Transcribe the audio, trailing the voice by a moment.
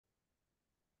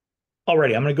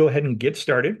Alrighty, I'm going to go ahead and get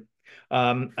started.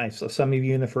 I saw some of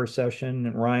you in the first session.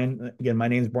 And Ryan, again, my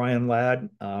name is Brian Ladd.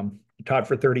 Taught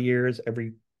for 30 years,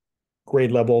 every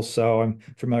grade level, so I'm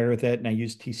familiar with it. And I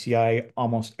use TCI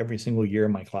almost every single year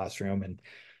in my classroom. And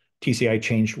TCI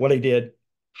changed what I did,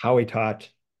 how I taught,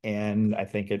 and I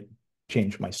think it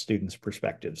changed my students'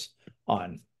 perspectives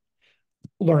on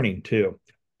learning too.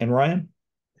 And Ryan?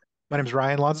 My name is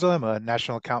Ryan Lonsdale. I'm a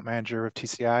national account manager of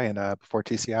TCI, and before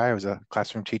TCI, I was a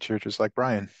classroom teacher just like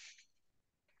Brian.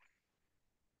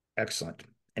 Excellent.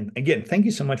 And again, thank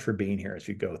you so much for being here as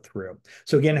we go through.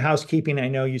 So again, housekeeping, I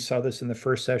know you saw this in the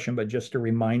first session, but just a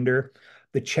reminder,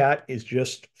 the chat is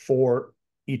just for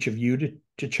each of you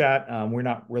to chat. We're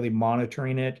not really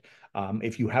monitoring it.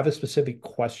 If you have a specific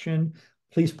question,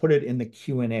 please put it in the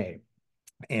Q&A.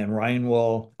 And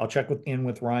I'll check in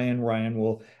with Ryan. Ryan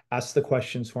will ask the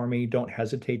questions for me. Don't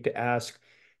hesitate to ask.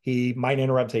 He might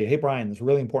interrupt, say, hey, Brian, this is a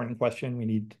really important question. We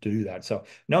need to do that. So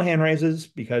no hand raises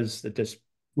because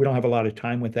we don't have a lot of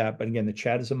time with that. But again, the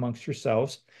chat is amongst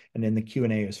yourselves, and then the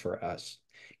Q&A is for us.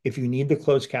 If you need the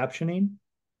closed captioning,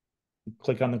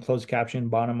 click on the closed caption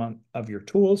bottom of your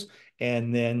tools,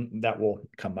 and then that will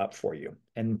come up for you.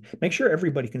 And make sure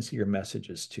everybody can see your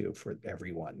messages too for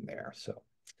everyone there. So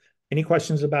any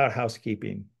questions about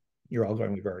housekeeping? You're all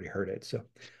going, we've already heard it. So,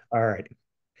 all right.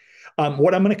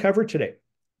 What I'm going to cover today,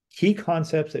 key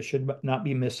concepts that should not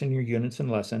be missed in your units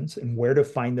and lessons, and where to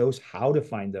find those, how to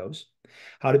find those,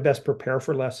 how to best prepare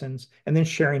for lessons, and then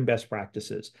sharing best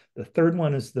practices. The third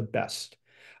one is the best.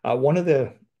 One of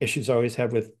the issues I always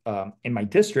have with in my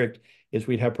district is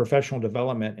we'd have professional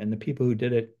development, and the people who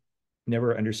did it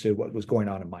never understood what was going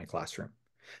on in my classroom.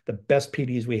 The best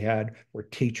PDs we had were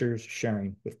teachers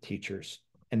sharing with teachers.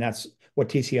 And that's what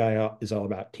TCI is all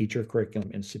about, Teacher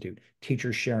Curriculum Institute,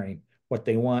 teachers sharing what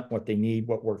they want, what they need,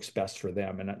 what works best for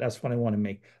them. And that's what I want to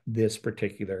make this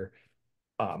particular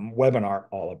webinar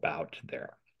all about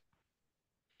there.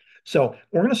 So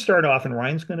we're going to start off, and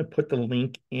Ryan's going to put the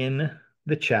link in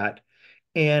the chat.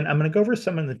 And I'm going to go over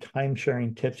some of the time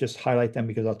sharing tips, just highlight them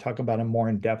because I'll talk about them more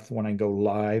in depth when I go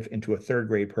live into a third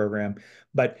grade program.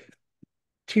 But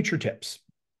teacher tips.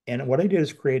 And what I did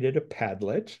is created a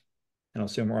Padlet. And I'll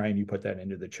assume, Ryan, you put that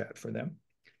into the chat for them.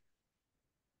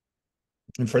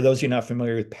 And for those of you not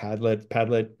familiar with Padlet,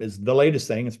 Padlet is the latest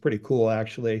thing. It's pretty cool,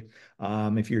 actually.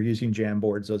 If you're using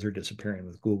Jamboards, those are disappearing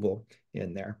with Google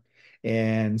in there.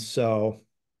 And so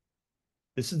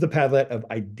this is the Padlet of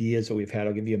ideas that we've had.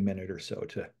 I'll give you a minute or so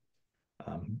to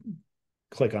um,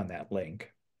 click on that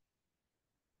link.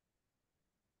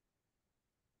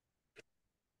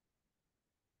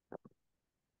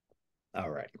 All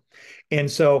right.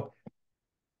 And so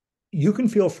you can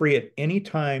feel free at any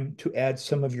time to add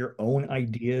some of your own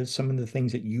ideas, some of the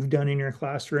things that you've done in your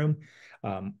classroom,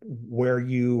 where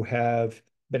you have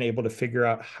been able to figure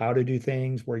out how to do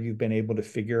things, where you've been able to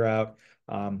figure out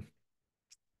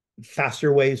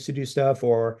faster ways to do stuff,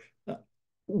 or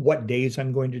what days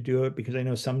I'm going to do it. Because I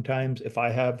know sometimes if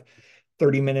I have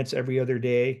 30 minutes every other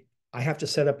day, I have to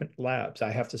set up labs.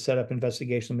 I have to set up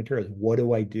investigational materials. What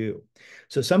do I do?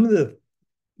 So some of the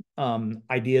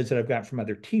ideas that I've got from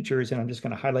other teachers, and I'm just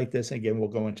going to highlight this, and again, we'll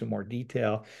go into more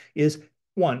detail, is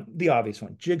one, the obvious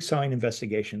one, jigsawing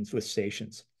investigations with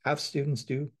stations. Have students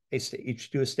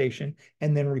each do a station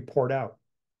and then report out.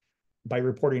 By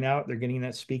reporting out, they're getting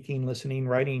that speaking, listening,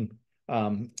 writing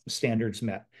standards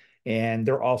met. And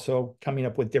they're also coming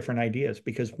up with different ideas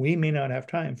because we may not have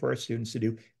time for our students to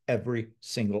do every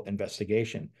single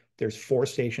investigation. There's 4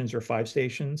 stations or 5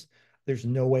 stations. There's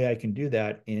no way I can do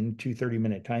that in 2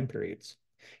 30-minute time periods.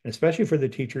 And especially for the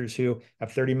teachers who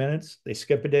have 30 minutes, they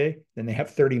skip a day, then they have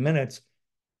 30 minutes.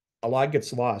 A lot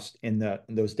gets lost in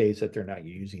those days that they're not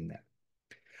using that.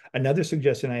 Another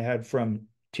suggestion I had from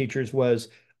teachers was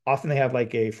often they have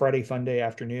like a Friday fun day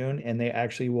afternoon, and they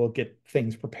actually will get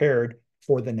things prepared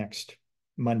for the next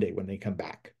Monday when they come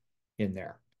back in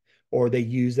there. Or they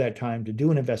use that time to do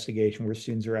an investigation where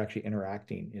students are actually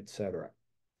interacting, etc.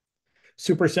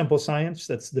 Super simple science.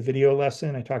 That's the video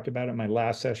lesson. I talked about it in my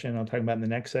last session. I'll talk about it in the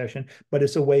next session, but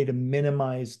it's a way to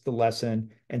minimize the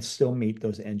lesson and still meet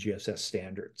those NGSS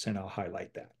standards. And I'll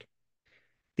highlight that.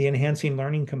 The enhancing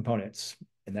learning components,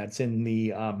 and that's in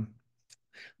the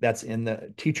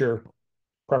teacher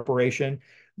preparation.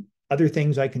 Other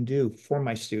things I can do for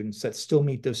my students that still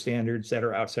meet those standards that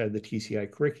are outside of the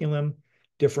TCI curriculum,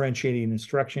 differentiating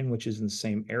instruction, which is in the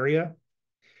same area.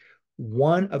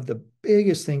 One of the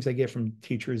biggest things I get from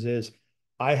teachers is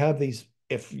I have these,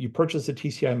 if you purchase the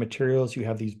TCI materials, you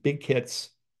have these big kits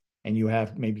and you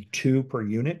have maybe 2 per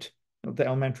unit of the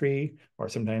elementary, or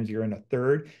sometimes you're in a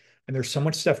third. And there's so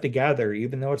much stuff to gather,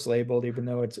 even though it's labeled, even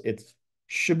though it's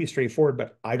should be straightforward,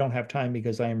 but I don't have time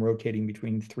because I am rotating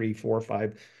between 3, 4,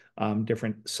 5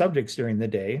 different subjects during the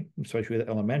day, especially with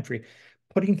elementary,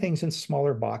 putting things in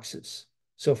smaller boxes.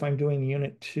 So if I'm doing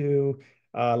unit 2,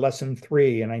 lesson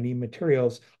 3, and I need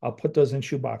materials, I'll put those in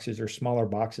shoe boxes or smaller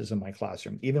boxes in my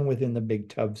classroom, even within the big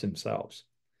tubs themselves.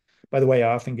 By the way,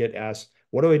 I often get asked,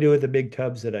 what do I do with the big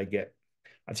tubs that I get?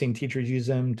 I've seen teachers use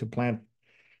them to plant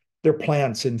their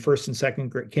plants in first and second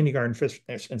grade, kindergarten, first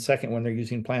and second when they're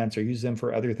using plants, or use them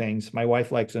for other things. My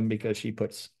wife likes them because she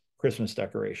puts Christmas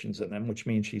decorations in them, which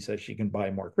means she says she can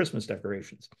buy more Christmas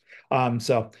decorations.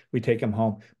 So we take them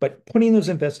home. But putting those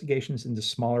investigations into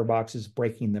smaller boxes,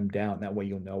 breaking them down, that way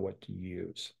you'll know what to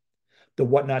use. The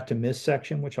what not to miss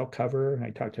section, which I'll cover, I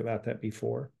talked about that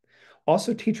before.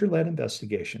 Also, teacher-led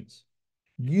investigations.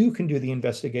 You can do the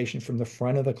investigation from the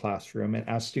front of the classroom and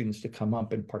ask students to come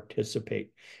up and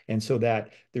participate. And so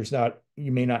that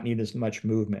you may not need as much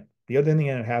movement. The other thing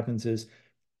that happens is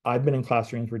I've been in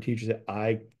classrooms where teachers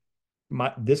say,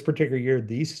 this particular year,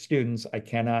 these students, I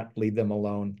cannot leave them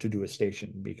alone to do a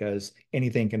station because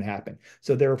anything can happen.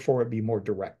 So therefore, it'd be more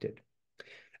directed.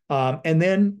 And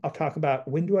then I'll talk about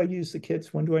when do I use the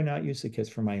kits, when do I not use the kits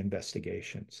for my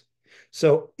investigations.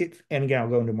 So and again, I'll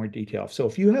go into more detail. So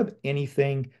if you have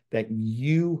anything that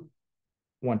you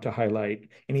want to highlight,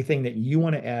 anything that you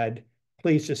want to add,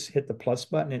 please just hit the plus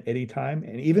button at any time.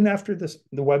 And even after the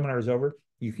webinar is over,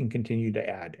 you can continue to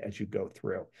add as you go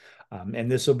through. And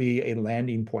this will be a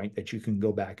landing point that you can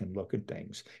go back and look at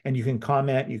things. And you can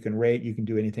comment, you can rate, you can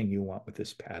do anything you want with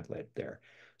this Padlet there.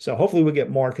 So hopefully we'll get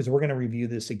more because we're going to review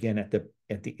this again at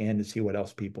the end to see what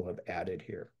else people have added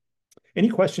here. Any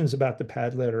questions about the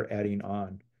Padlet or adding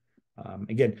on?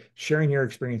 Again, sharing your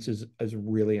experiences is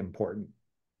really important.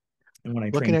 And when I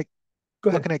Looking train, at go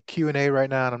ahead. looking at Q&A right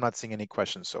now, and I'm not seeing any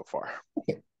questions so far.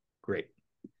 Okay, great.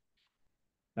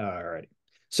 All right.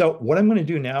 So what I'm going to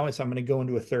do now is I'm going to go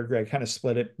into a third grade, kind of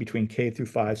split it between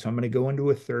K-5. So I'm going to go into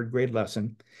a third grade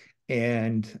lesson,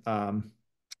 and let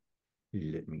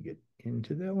me get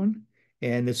into that one.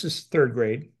 And this is third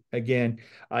grade. Again,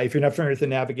 if you're not familiar with the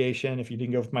navigation, if you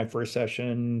didn't go with my first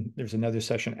session, there's another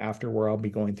session after where I'll be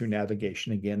going through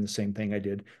navigation again, the same thing I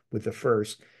did with the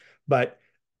first. But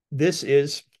this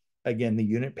is, again, the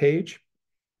unit page.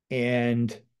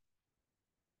 And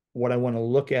what I want to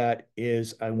look at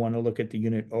is I want to look at the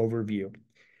unit overview.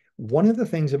 One of the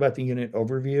things about the unit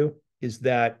overview is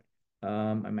that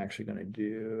I'm actually going to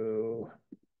do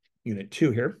unit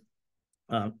 2 here.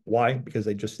 Why? Because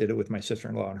I just did it with my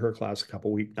sister-in-law in her class a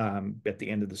couple weeks at the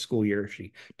end of the school year.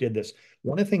 She did this.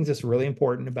 One of the things that's really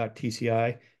important about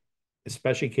TCI,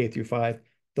 especially K-5,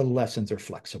 the lessons are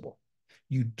flexible.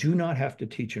 You do not have to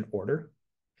teach in order.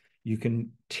 You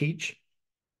can teach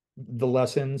the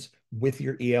lessons with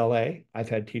your ELA. I've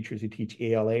had teachers who teach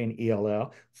ELA and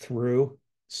ELL through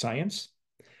science.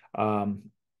 Um,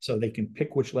 so they can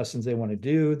pick which lessons they want to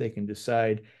do. They can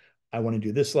decide, I want to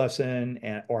do this lesson,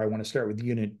 or I want to start with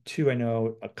unit 2. I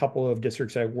know a couple of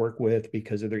districts I work with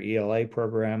because of their ELA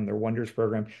program, their Wonders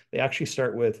program, they actually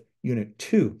start with unit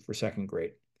 2 for second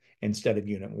grade instead of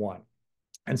unit 1.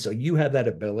 And so you have that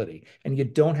ability, and you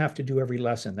don't have to do every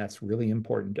lesson. That's really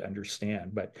important to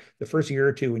understand. But the first year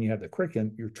or 2, when you have the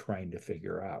curriculum, you're trying to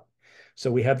figure out.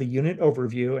 So we have the unit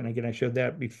overview. And again, I showed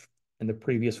that in the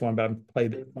previous one, but I'm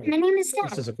playing. My name is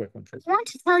Deb. This is a quick one for you. I want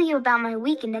to tell you about my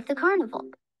weekend at the carnival.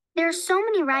 There are so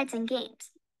many rides and games.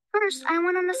 First, I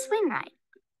went on a swing ride.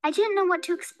 I didn't know what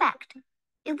to expect.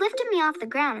 It lifted me off the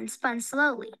ground and spun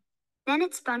slowly. Then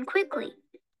it spun quickly.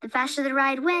 The faster the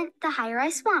ride went, the higher I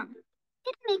swung.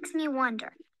 It makes me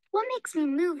wonder, what makes me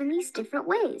move in these different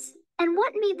ways? And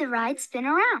what made the ride spin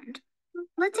around?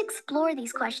 Let's explore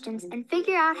these questions and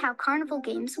figure out how carnival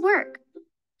games work.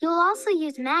 You'll also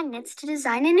use magnets to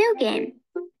design a new game.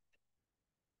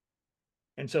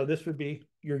 And so this would be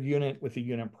your unit with the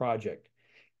unit project.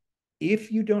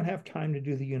 If you don't have time to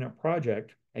do the unit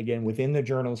project, again, within the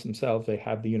journals themselves, they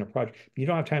have the unit project. If you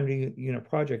don't have time to do the unit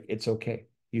project, it's okay.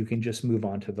 You can just move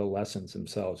on to the lessons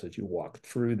themselves as you walk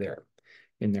through there.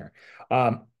 In there.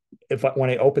 When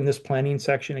I open this planning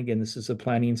section, again, this is a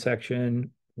planning section,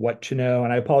 what to know.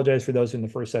 And I apologize for those in the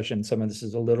first session. Some of this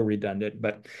is a little redundant,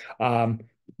 but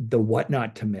the what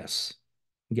not to miss.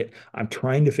 Again, I'm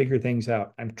trying to figure things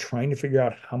out. I'm trying to figure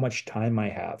out how much time I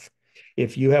have.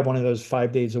 If you have one of those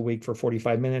 5 days a week for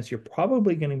 45 minutes, you're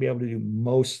probably going to be able to do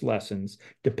most lessons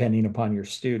depending upon your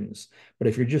students. But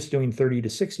if you're just doing 30 to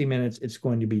 60 minutes, it's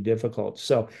going to be difficult.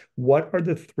 So what are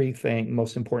the 3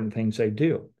 most important things I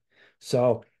do?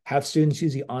 So have students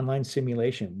use the online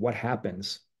simulation. What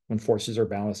happens when forces are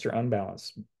balanced or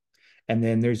unbalanced? And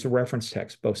then there's the reference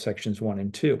text, both sections 1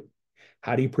 and 2.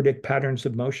 How do you predict patterns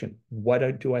of motion?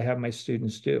 What do I have my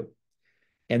students do?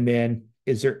 And then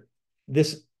is there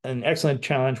this an excellent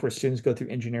challenge where students go through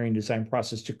engineering design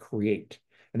process to create?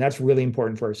 And that's really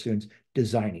important for our students,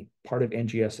 designing, part of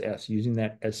NGSS, using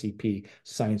that SEP,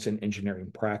 science and engineering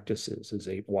practices as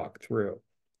they walk through.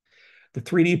 The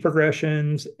 3D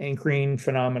progressions, anchoring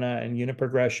phenomena, and unit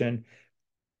progression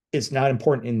is not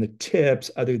important in the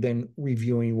tips other than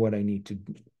reviewing what I need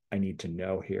to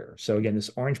know here. So again, this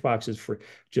orange box is for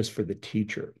just for the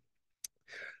teacher.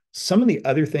 Some of the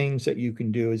other things that you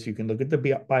can do is you can look at the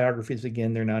biographies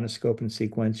again. They're not in a scope and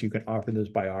sequence. You can offer those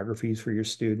biographies for your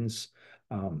students.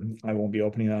 I won't be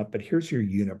opening up, but here's your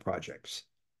unit projects.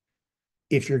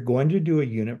 If you're going to do a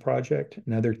unit project,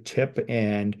 another tip,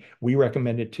 and we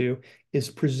recommend it too, is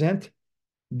present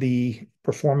the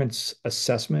performance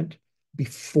assessment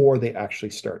before they actually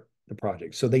start the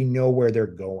project so they know where they're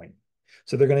going.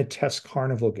 So they're going to test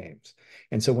carnival games.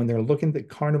 And so when they're looking at the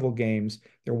carnival games,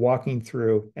 they're walking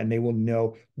through and they will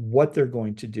know what they're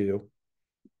going to do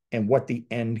and what the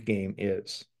end game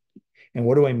is. And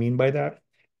what do I mean by that?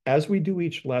 As we do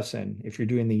each lesson, if you're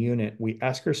doing the unit, we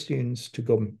ask our students to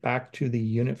go back to the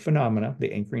unit phenomena,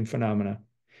 the anchoring phenomena,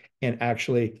 and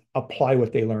actually apply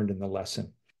what they learned in the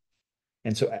lesson.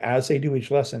 And so as they do each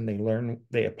lesson,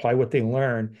 they apply what they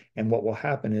learn, and what will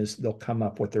happen is they'll come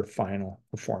up with their final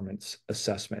performance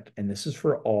assessment. And this is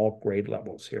for all grade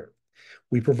levels here.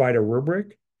 We provide a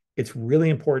rubric. It's really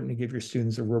important to give your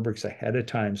students the rubrics ahead of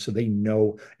time so they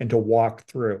know and to walk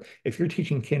through. If you're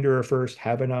teaching kinder or first,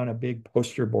 have it on a big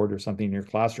poster board or something in your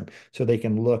classroom so they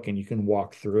can look and you can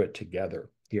walk through it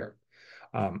together here.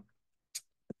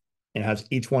 It has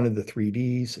each one of the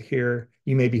 3Ds here.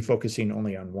 You may be focusing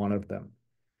only on one of them.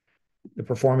 The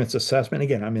performance assessment,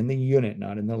 again, I'm in the unit,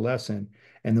 not in the lesson.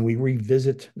 And then we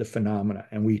revisit the phenomena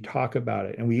and we talk about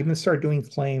it. And we even start doing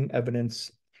claim,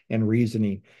 evidence, and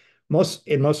reasoning.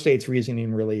 In most states,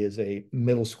 reasoning really is a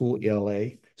middle school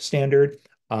ELA standard,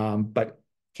 but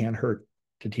can't hurt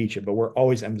to teach it. But we're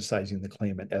always emphasizing the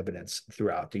claim and evidence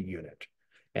throughout the unit.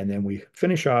 And then we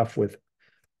finish off with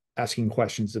asking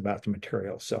questions about the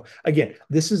material. So again,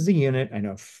 this is the unit. I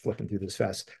know I'm flipping through this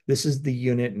fast. This is the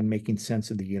unit and making sense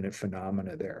of the unit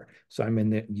phenomena there. So I'm in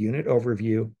the unit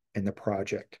overview and the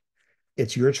project.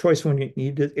 It's your choice when you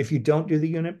need to. If you don't do the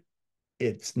unit,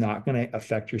 it's not going to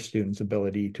affect your students'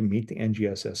 ability to meet the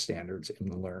NGSS standards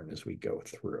and learn as we go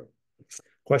through.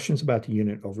 Questions about the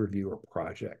unit overview or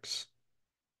projects?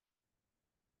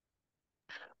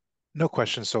 No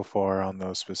questions so far on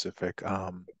those specific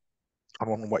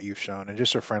on what you've shown, and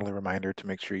just a friendly reminder to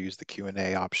make sure you use the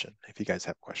Q&A option if you guys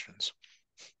have questions.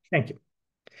 Thank you.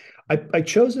 I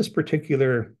chose this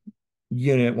particular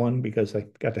unit one because I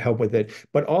got to help with it,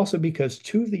 but also because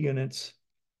two of the units,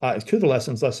 two of the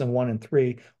lessons, lesson 1 and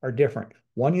 3, are different.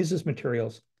 One uses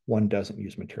materials, one doesn't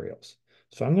use materials.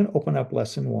 So I'm going to open up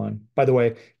lesson 1. By the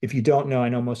way, if you don't know, I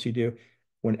know most of you do,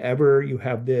 whenever you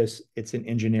have this, it's in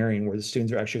engineering where the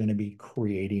students are actually going to be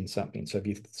creating something. So if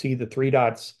you see the 3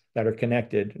 dots that are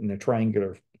connected in a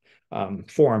triangular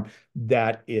form,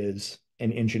 that is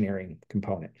an engineering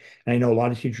component. And I know a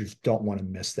lot of teachers don't want to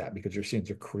miss that because their students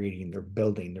are creating, they're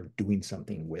building, they're doing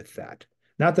something with that.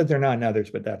 Not that they're not in others,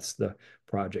 but that's the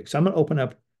project. So I'm going to open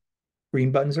up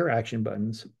green buttons or action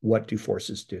buttons. What do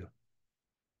forces do?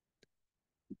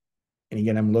 And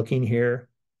again, I'm looking here.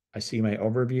 I see my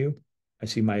overview. I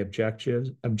see my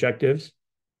objectives,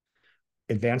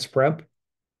 advanced prep.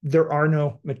 There are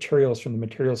no materials from the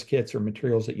materials kits or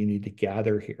materials that you need to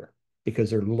gather here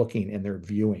because they're looking and they're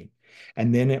viewing.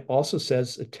 And then it also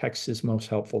says the text is most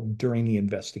helpful during the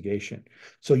investigation.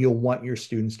 So you'll want your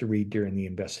students to read during the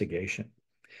investigation.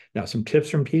 Now, some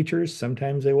tips from teachers,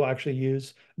 sometimes they will actually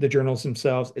use the journals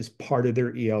themselves as part of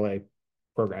their ELA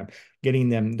program, getting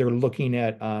them, they're looking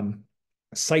at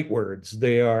sight words.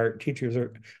 Teachers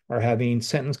are having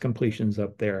sentence completions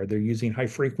up there. They're using high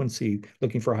frequency,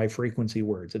 looking for high frequency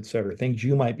words, et cetera, things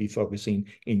you might be focusing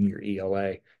in your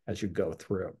ELA as you go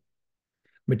through.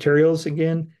 Materials,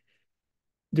 again,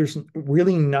 there's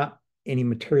really not any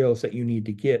materials that you need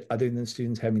to get other than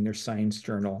students having their science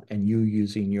journal and you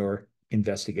using your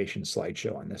investigation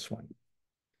slideshow on this one.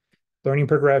 Learning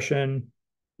progression,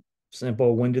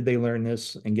 simple. When did they learn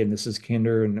this? Again, this is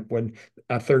kinder, and when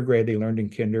 3rd grade, they learned in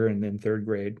kinder and then 3rd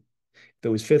grade. If it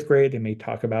was 5th grade, they may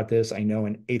talk about this. I know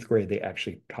in 8th grade, they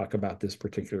actually talk about this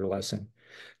particular lesson.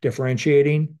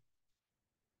 Differentiating,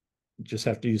 just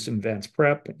have to do some advanced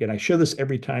prep. Again, I show this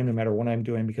every time, no matter what I'm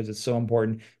doing, because it's so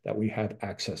important that we have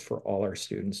access for all our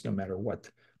students, no matter what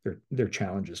their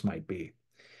challenges might be.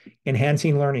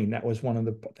 Enhancing learning, that was one of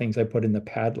the things I put in the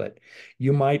Padlet.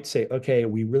 You might say, okay,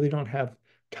 we really don't have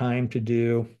time to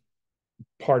do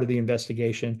part of the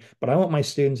investigation, but I want my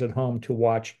students at home to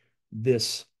watch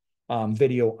this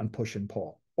video on push and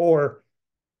pull. Or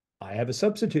I have a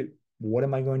substitute. What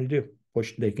am I going to do?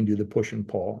 They can do the push and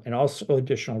pull, and also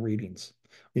additional readings.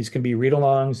 These can be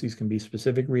read-alongs. These can be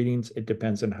specific readings. It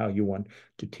depends on how you want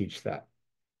to teach that.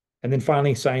 And then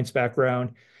finally, science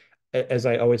background. As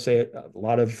I always say, a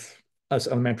lot of us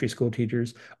elementary school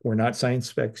teachers, we're not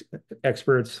science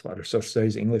experts. A lot of social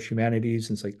studies, English, humanities.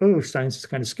 And it's like, oh, science is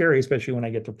kind of scary, especially when I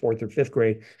get to 4th or 5th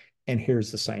grade. And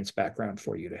here's the science background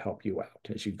for you to help you out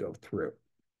as you go through.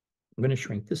 I'm going to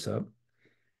shrink this up.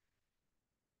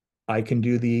 I can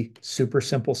do the super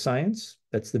simple science.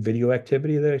 That's the video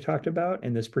activity that I talked about.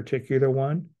 In this particular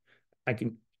one,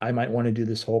 I might want to do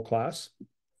this whole class.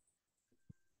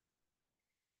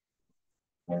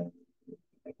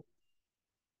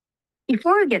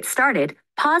 Before we get started,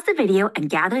 pause the video and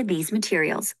gather these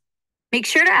materials. Make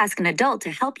sure to ask an adult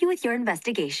to help you with your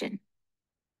investigation.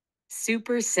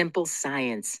 Super simple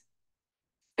science.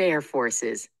 Fair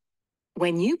forces.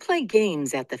 When you play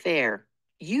games at the fair,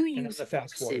 you use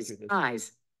forces,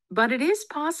 eyes, but it is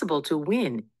possible to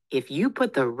win if you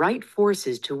put the right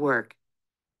forces to work.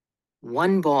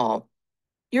 One ball.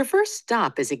 Your first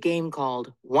stop is a game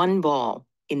called One Ball.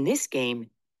 In this game,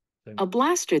 a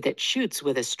blaster that shoots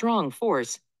with a strong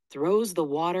force throws the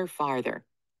water farther.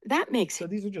 That makes So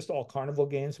these are just all carnival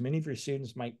games. Many of your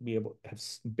students might be able to have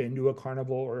been to a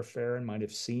carnival or a fair and might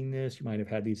have seen this. You might have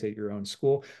had these at your own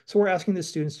school. So we're asking the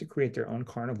students to create their own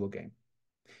carnival game.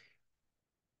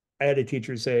 I had a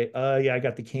teacher say, yeah, I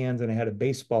got the cans and I had a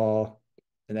baseball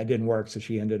and that didn't work. So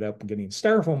she ended up getting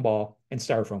styrofoam ball and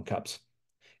styrofoam cups.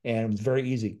 And it was very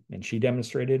easy. And she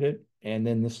demonstrated it. And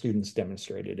then the students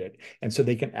demonstrated it. And so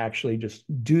they can actually just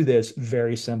do this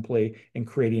very simply in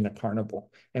creating a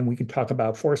carnival. And we can talk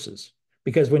about forces.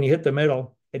 Because when you hit the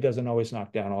middle, it doesn't always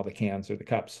knock down all the cans or the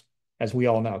cups, as we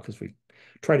all know, because we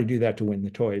try to do that to win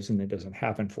the toys and it doesn't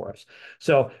happen for us.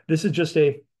 So this is just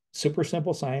a super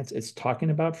simple science. It's talking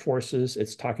about forces.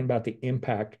 It's talking about the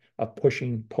impact of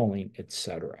pushing, pulling,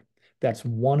 etc. That's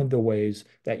one of the ways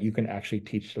that you can actually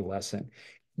teach the lesson.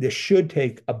 This should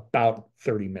take about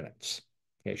 30 minutes.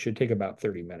 Okay, it should take about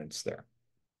 30 minutes there.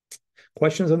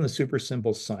 Questions on the super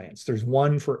simple science. There's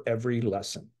one for every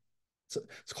lesson.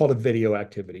 It's called a video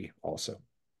activity also.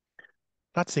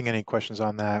 Not seeing any questions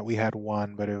on that. We had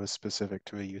one, but it was specific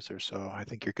to a user, so I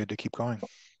think you're good to keep going.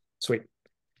 Sweet.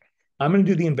 I'm going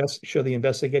to do show the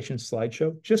investigation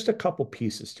slideshow, just a couple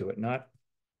pieces to it, not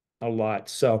a lot.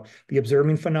 So the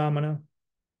observing phenomena.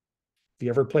 If you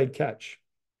ever played catch.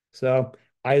 So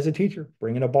I, as a teacher,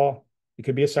 bring in a ball. It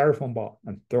could be a styrofoam ball.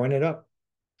 I'm throwing it up.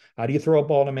 How do you throw a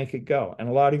ball to make it go? And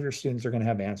a lot of your students are going to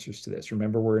have answers to this.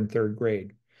 Remember, we're in 3rd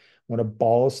grade. When a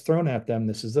ball is thrown at them,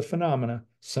 this is the phenomena.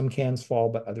 Some cans fall,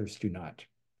 but others do not.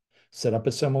 Set up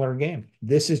a similar game.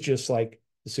 This is just like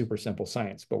the super simple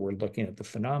science, but we're looking at the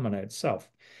phenomena itself.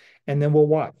 And then we'll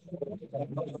watch.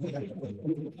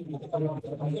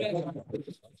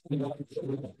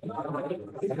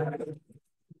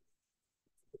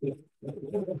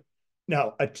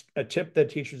 Now, a tip that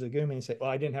teachers are giving me and say, well,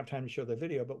 I didn't have time to show the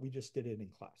video, but we just did it in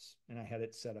class and I had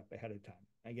it set up ahead of time.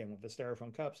 Again, with the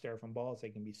styrofoam cups, styrofoam balls, they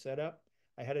can be set up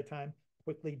ahead of time,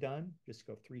 quickly done. Just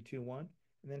go 3, 2, 1,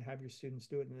 and then have your students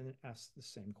do it and then ask the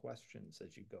same questions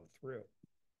as you go through.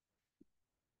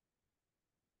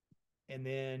 And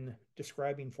then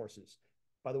describing forces.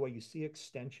 By the way, you see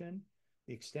extension.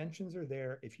 The extensions are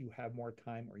there if you have more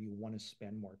time or you want to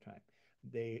spend more time.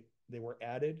 They were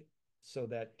added so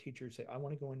that teachers say, I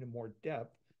want to go into more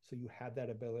depth. So you have that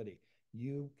ability.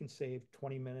 You can save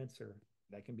 20 minutes, or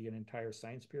that can be an entire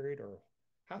science period or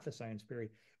half a science period,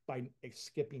 by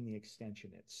skipping the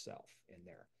extension itself in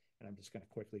there. And I'm just going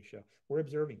to quickly show. We're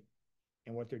observing.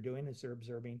 And what they're doing is they're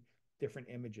observing different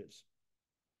images.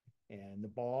 And the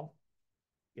ball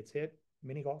gets hit,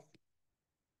 mini golf.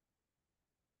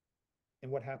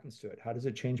 And what happens to it? How does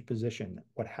it change position?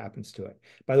 What happens to it?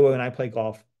 By the way, when I play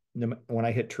golf, when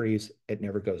I hit trees, it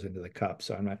never goes into the cup.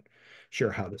 So I'm not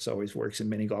sure how this always works in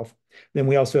mini golf. Then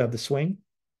we also have the swing,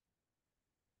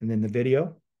 and then the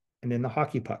video, and then the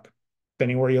hockey puck.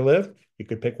 Depending where you live, you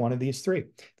could pick one of these 3.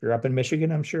 If you're up in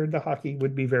Michigan, I'm sure the hockey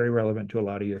would be very relevant to a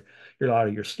lot of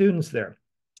your students there.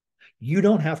 You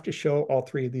don't have to show all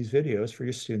 3 of these videos for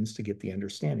your students to get the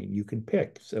understanding. You can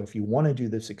pick. So if you want to do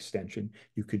this extension,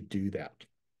 you could do that.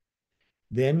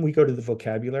 Then we go to the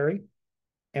vocabulary,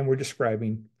 and we're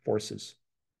describing forces.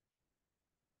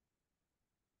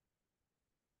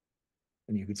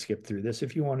 And you could skip through this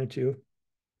if you wanted to.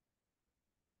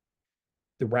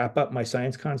 To wrap up my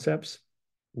science concepts,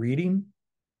 reading.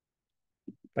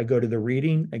 If I go to the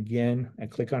reading, again, I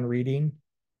click on reading.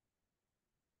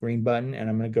 green button, and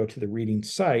I'm going to go to the reading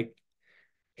site.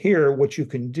 Here, what you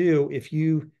can do if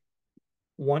you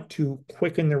want to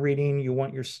quicken the reading, you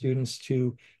want your students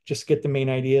to just get the main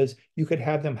ideas, you could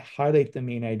have them highlight the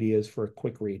main ideas for a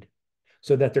quick read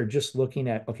so that they're just looking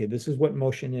at, okay, this is what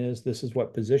motion is, this is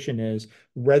what position is,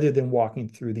 rather than walking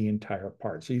through the entire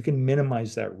part. So you can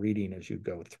minimize that reading as you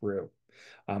go through.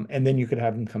 And then you could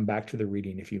have them come back to the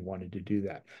reading if you wanted to do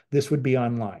that. This would be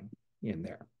online in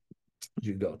there as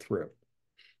you go through.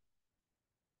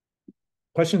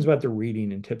 Questions about the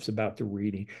reading and tips about the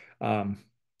reading.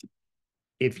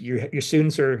 If your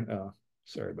students are,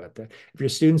 sorry about that. If your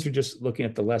students are just looking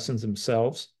at the lessons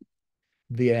themselves,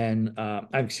 then,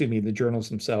 excuse me, the journals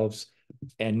themselves,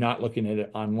 and not looking at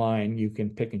it online, you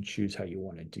can pick and choose how you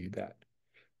want to do that.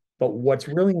 But what's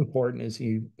really important is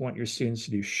you want your students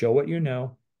to do show what you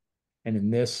know, and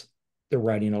in this, they're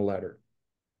writing a letter.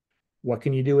 What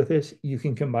can you do with this? You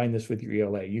can combine this with your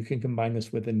ELA. You can combine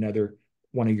this with another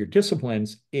one of your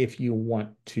disciplines if you want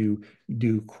to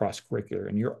do cross-curricular.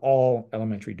 And you're all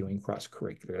elementary doing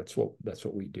cross-curricular. That's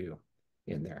what we do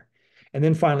in there. And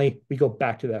then finally, we go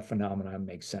back to that phenomenon and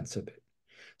make sense of it.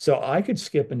 So I could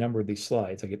skip a number of these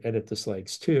slides. I could edit the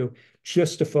slides too,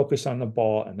 just to focus on the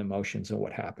ball and the motions and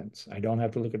what happens. I don't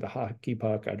have to look at the hockey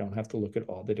puck. I don't have to look at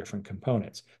all the different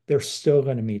components. They're still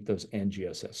going to meet those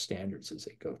NGSS standards as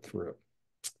they go through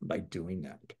by doing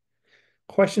that.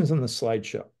 Questions on the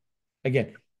slideshow?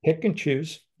 Again, pick and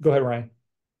choose. Go ahead, Ryan.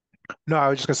 No, I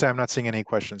was just gonna say I'm not seeing any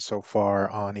questions so far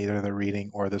on either the reading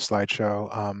or the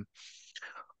slideshow.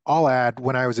 I'll add,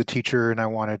 when I was a teacher and I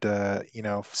wanted to,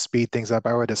 speed things up,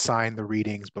 I would assign the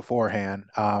readings beforehand.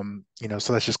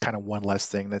 So that's just kind of one less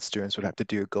thing that students would have to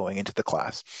do going into the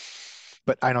class.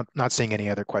 But I'm not seeing any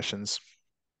other questions.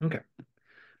 Okay.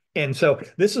 And so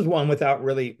this is one without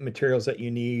really materials that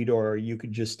you need, or you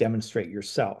could just demonstrate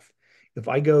yourself. If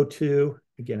I go to,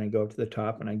 again, I go to the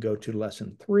top and I go to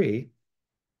lesson 3.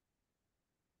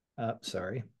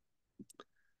 Sorry.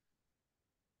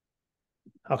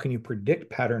 How can you predict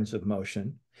patterns of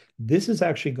motion? This is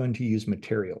actually going to use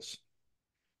materials.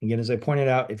 Again, as I pointed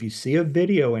out, if you see a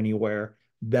video anywhere,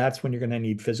 that's when you're going to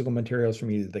need physical materials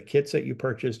from either the kits that you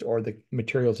purchased or the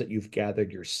materials that you've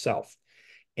gathered yourself.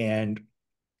 And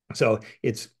so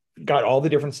it's got all the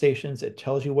different stations. It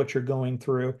tells you what you're going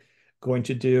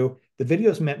to do. The video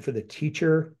is meant for the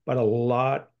teacher, but a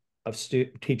lot of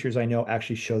teachers I know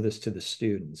actually show this to the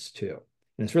students too.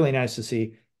 And it's really nice to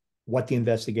see what the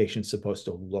investigation is supposed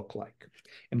to look like.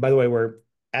 And by the way, we're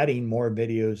adding more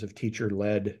videos of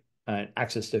teacher-led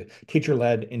access to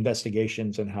teacher-led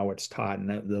investigations and how it's taught,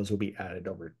 and those will be added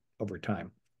over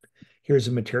time. Here's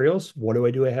the materials. What do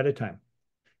I do ahead of time?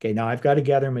 Okay, now I've got to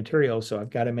gather materials, so I've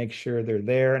got to make sure they're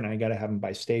there, and I got to have them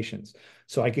by stations.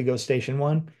 So I could go station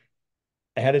 1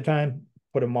 ahead of time,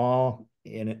 put them all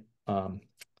in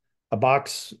a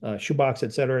box, shoebox,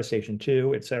 etc., station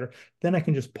 2, etc. Then I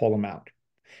can just pull them out.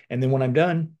 And then when I'm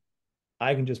done,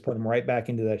 I can just put them right back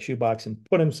into that shoebox and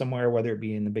put them somewhere, whether it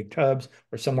be in the big tubs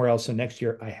or somewhere else. So next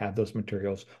year I have those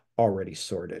materials already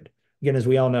sorted. Again, as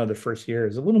we all know, the first year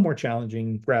is a little more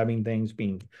challenging, grabbing things,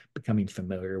 becoming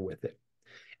familiar with it.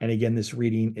 And again, this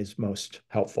reading is most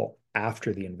helpful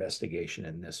after the investigation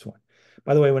in this one.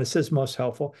 By the way, when it says most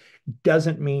helpful, it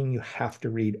doesn't mean you have to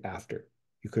read after.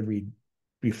 You could read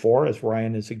before, as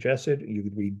Ryan has suggested. You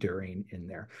could read during in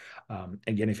there.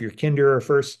 Again, if you're kinder or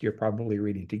first, you're probably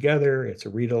reading together. It's a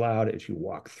read aloud as you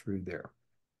walk through there.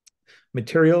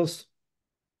 Materials.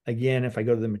 Again, if I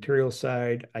go to the materials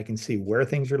side, I can see where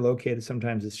things are located.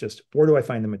 Sometimes it's just, where do I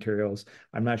find the materials?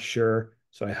 I'm not sure.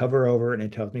 So I hover over and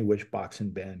it tells me which box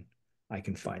and bin I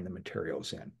can find the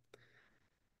materials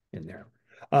in there.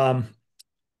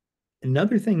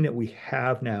 Another thing that we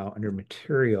have now under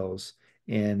materials,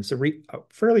 and it's a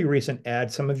fairly recent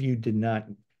add. Some of you did not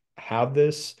have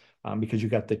this because you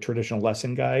got the traditional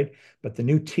lesson guide, but the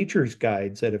new teacher's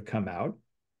guides that have come out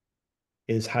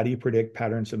is how do you predict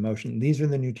patterns of motion? These are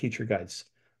the new teacher guides,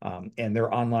 and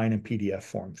they're online in PDF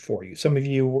form for you. Some of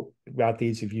you got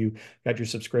these if you got your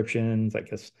subscriptions. I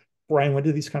guess, Brian, when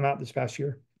did these come out this past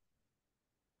year?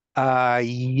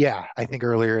 Yeah, I think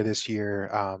earlier this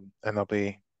year, and they'll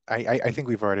be. I think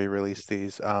we've already released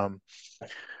these.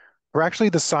 Or actually,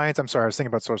 the science. I'm sorry, I was thinking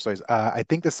about source studies. I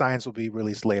think the science will be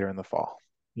released later in the fall.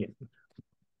 Yeah,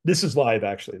 this is live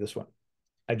actually. This one,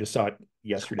 I just saw it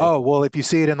yesterday. Oh well, if you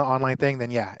see it in the online thing,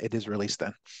 then yeah, it is released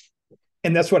then.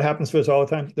 And that's what happens to us all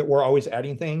the time, that we're always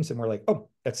adding things and we're like, oh,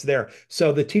 that's there.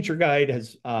 So the teacher guide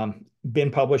has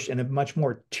been published in a much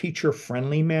more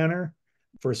teacher-friendly manner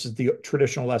versus the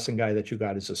traditional lesson guide that you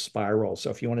got as a spiral. So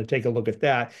if you want to take a look at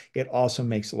that, it also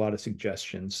makes a lot of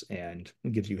suggestions and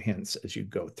gives you hints as you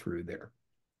go through there.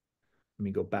 let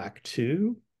me go back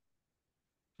to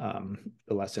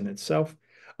the lesson itself.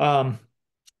 Let's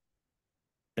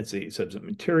see, subject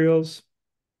materials.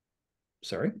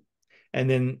 Sorry. And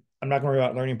then I'm not going to worry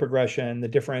about learning progression. The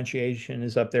differentiation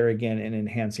is up there again and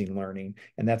enhancing learning.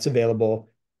 And that's available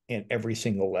in every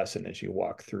single lesson as you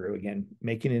walk through. Again,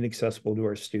 making it accessible to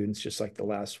our students, just like the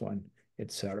last one,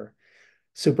 etc.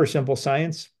 Super simple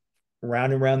science.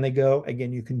 Round and round they go.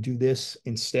 Again, you can do this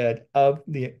instead of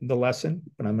the lesson,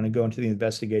 but I'm going to go into the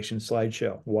investigation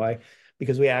slideshow. Why?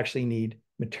 Because we actually need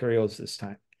materials this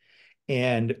time.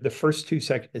 And the first two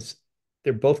sections,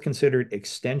 they're both considered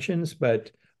extensions,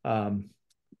 but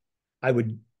I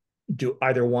would do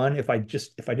either one. If I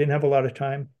didn't have a lot of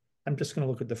time, I'm just going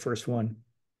to look at the first one.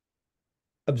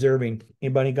 Observing.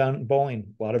 Anybody gone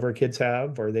bowling? A lot of our kids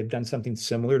have, or they've done something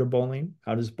similar to bowling.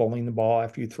 How does bowling the ball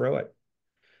after you throw it?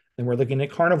 And we're looking at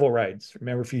carnival rides.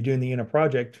 Remember, if you're doing the unit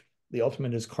project, the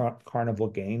ultimate is carnival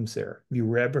games there.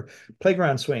 You ever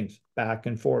playground swings, back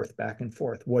and forth, back and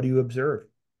forth. What do you observe?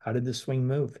 How did the swing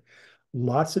move?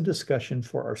 Lots of discussion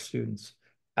for our students,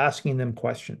 asking them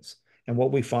questions. And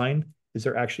what we find is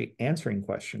they're actually answering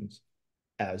questions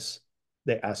as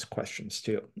they ask questions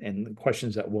too, and the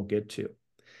questions that we'll get to.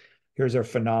 Here's our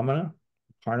phenomena,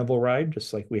 carnival ride,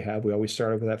 just like we always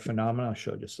start with that phenomena. I'll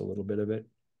show just a little bit of it.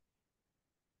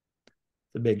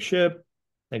 The big ship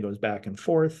that goes back and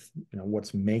forth,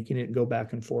 what's making it go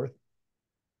back and forth.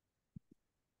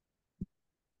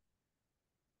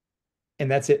 And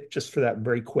that's it, just for that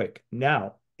very quick.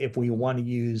 Now, if we want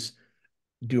to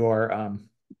do our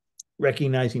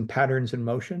recognizing patterns in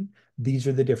motion, these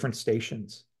are the different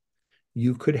stations.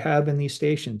 You could have in these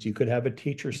stations, you could have a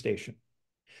teacher station.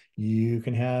 You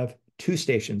can have 2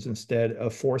 stations instead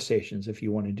of 4 stations if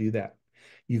you want to do that.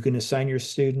 You can assign your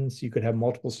students, you could have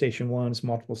multiple station 1s,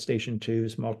 multiple station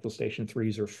 2s, multiple station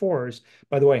 3s or 4s.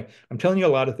 By the way, I'm telling you a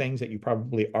lot of things that you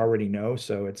probably already know,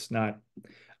 so it's not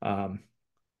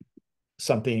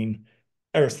something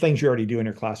or things you already do in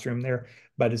your classroom there,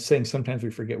 but it's saying sometimes we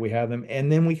forget we have them.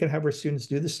 And then we can have our students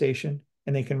do the station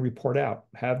and they can report out,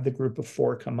 have the group of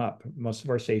 4 come up. Most of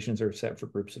our stations are set for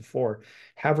groups of 4.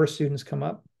 Have our students come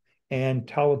up and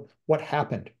tell them what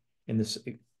happened in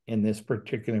this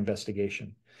particular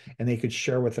investigation. And they could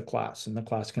share with the class, and the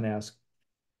class can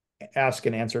ask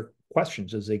and answer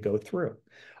questions as they go through.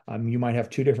 You might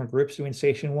have 2 different groups doing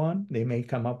station 1. They may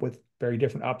come up with very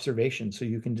different observations, so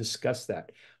you can discuss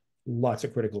that. Lots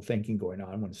of critical thinking going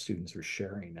on when students are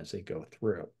sharing as they go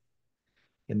through.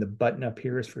 And the button up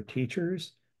here is for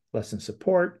teachers. Lesson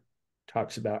support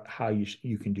talks about how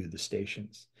you can do the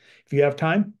stations. If you have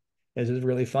time, this is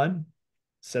really fun.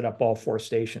 Set up all 4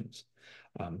 stations.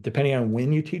 Depending on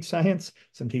when you teach science,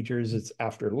 some teachers it's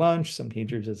after lunch, some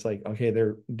teachers it's like, okay,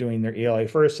 they're doing their ELA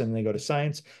first and they go to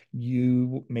science.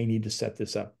 You may need to set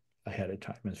this up ahead of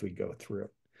time as we go through.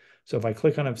 So if I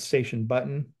click on a station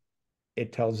button,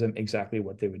 it tells them exactly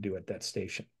what they would do at that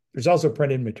station. There's also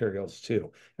printed materials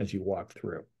too, as you walk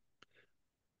through.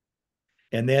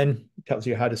 And then it tells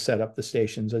you how to set up the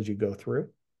stations as you go through.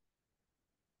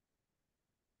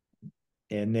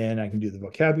 And then I can do the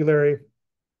vocabulary.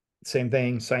 Same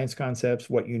thing, science concepts,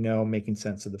 what you know, making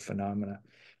sense of the phenomena.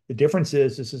 The difference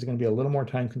is this is going to be a little more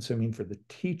time consuming for the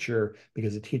teacher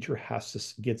because the teacher has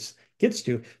to gets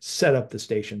to set up the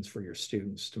stations for your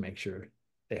students to make sure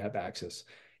they have access.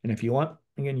 And if you want,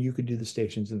 again, you could do the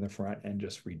stations in the front and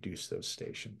just reduce those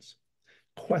stations.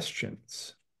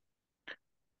 Questions?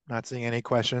 Not seeing any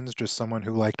questions, just someone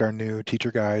who liked our new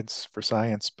teacher guides for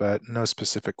science, but no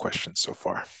specific questions so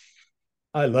far.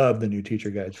 I love the new teacher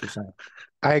guides for science.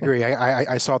 I agree.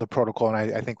 I saw the protocol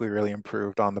and I think we really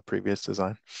improved on the previous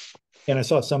design. And I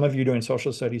saw some of you doing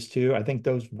social studies too. I think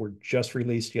those were just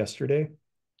released yesterday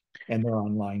and they're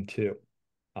online too.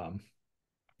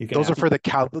 You can those are for the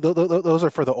those are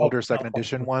for the older second oh,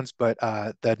 edition ones, but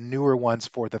the newer ones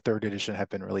for the 3rd edition have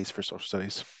been released for social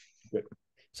studies. Good.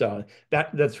 So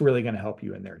that's really going to help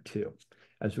you in there too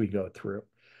as we go through.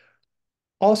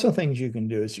 Also, things you can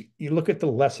do is you look at the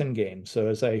lesson games. So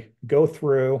as I go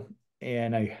through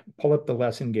and I pull up the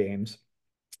lesson games,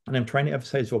 and I'm trying to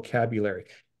emphasize vocabulary.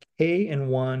 K and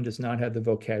 1 does not have the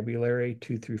vocabulary,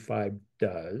 2 through 5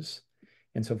 does.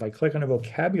 And so if I click on a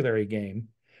vocabulary game,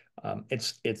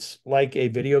 it's like a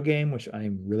video game, which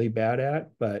I'm really bad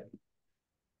at, but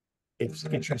it's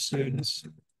get your students.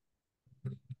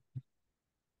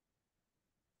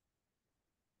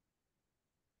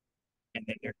 And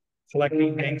then you're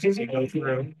collecting things as you go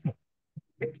through.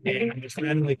 And I'm just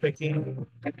randomly picking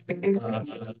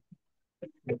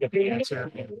get the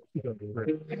answer.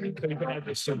 Could you have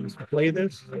the students play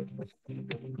this?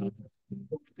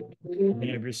 and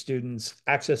have your students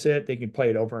access it. They can play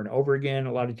it over and over again.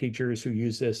 A lot of teachers who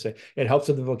use this, it helps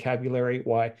with the vocabulary.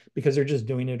 Why? Because they're just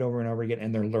doing it over and over again,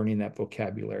 and they're learning that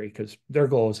vocabulary because their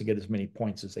goal is to get as many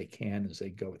points as they can as they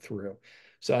go through.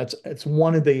 So it's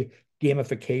one of the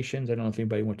gamifications. I don't know if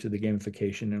anybody went to the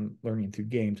gamification and learning through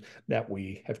games that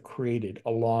we have created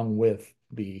along with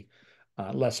the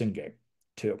lesson game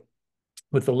too.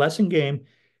 With the lesson game,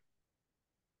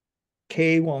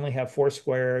 K will only have 4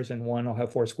 squares and 1 will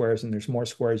have 4 squares, and there's more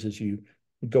squares as you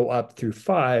go up through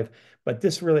 5. But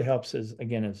this really helps as,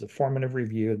 again, as a formative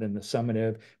review, then the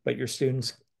summative. But your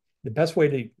students, the best way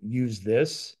to use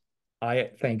this, I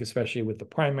think, especially with the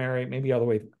primary, maybe all the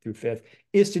way through 5th,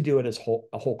 is to do it as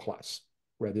a whole class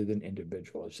rather than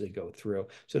individual as they go through.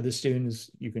 So the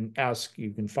students, you can ask,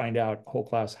 you can find out whole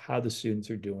class how the students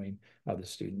are doing, how the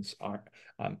students are,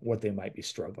 what they might be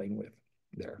struggling with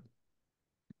there.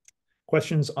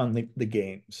 Questions on the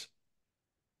games?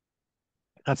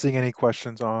 Not seeing any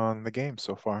questions on the game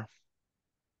so far.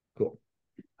 Cool.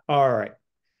 All right.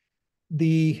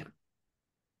 The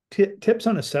tips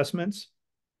on assessments,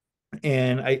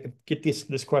 and I get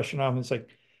this question often. It's like,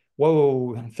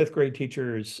 whoa, 5th grade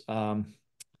teachers. I'm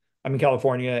in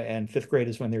California, and 5th grade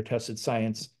is when they're tested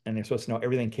science, and they're supposed to know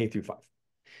everything K through 5.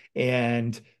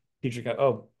 And teachers go,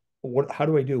 oh, how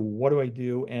do I do? What do I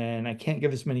do? And I can't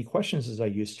give as many questions as I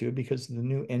used to because the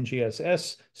new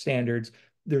NGSS standards,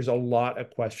 there's a lot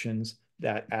of questions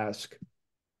that ask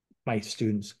my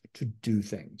students to do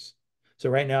things. So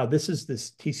right now, this is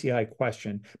this TCI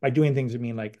question. By doing things, I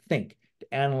mean like think, to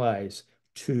analyze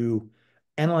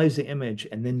the image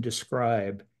and then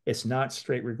describe. It's not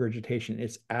straight regurgitation,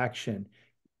 it's action.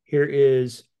 Here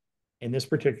is, in this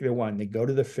particular one, they go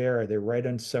to the fair, they ride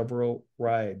on several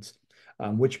rides.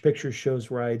 Which picture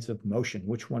shows rides of motion?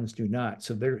 Which ones do not?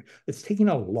 So it's taking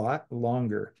a lot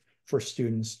longer for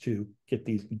students to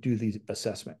do these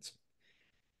assessments.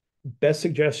 Best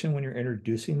suggestion when you're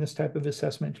introducing this type of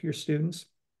assessment to your students,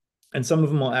 and some of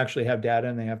them will actually have data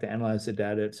and they have to analyze the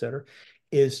data, et cetera,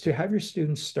 is to have your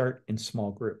students start in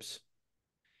small groups.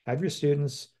 Have your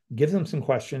students give them some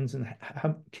questions and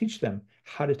teach them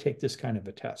how to take this kind of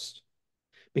a test.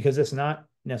 Because it's not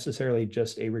necessarily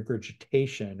just a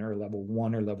regurgitation or level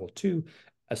 1 or level 2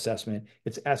 assessment.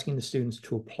 It's asking the students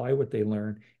to apply what they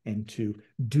learn and to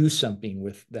do something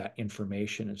with that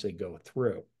information as they go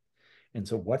through. And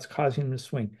so what's causing them to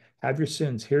swing? Have your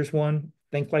students, here's one,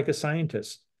 think like a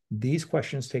scientist. These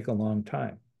questions take a long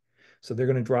time. So they're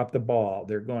going to drop the ball.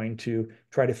 They're going to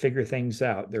try to figure things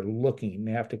out. They're looking,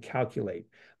 they have to calculate.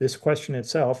 This question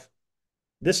itself,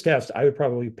 this test, I would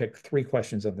probably pick 3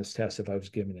 questions on this test if I was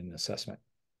given an assessment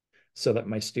so that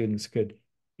my students could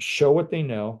show what they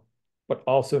know, but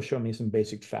also show me some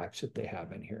basic facts that they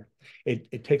have in here.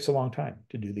 It takes a long time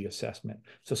to do the assessment.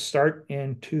 So start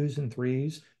in 2s and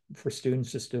 3s for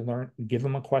students just to learn, give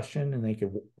them a question and they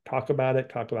could talk about it,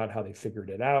 talk about how they figured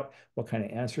it out, what kind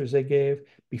of answers they gave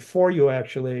before you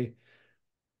actually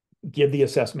give the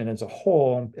assessment as a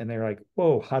whole. And they're like,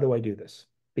 whoa, how do I do this?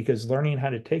 Because learning how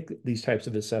to take these types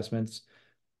of assessments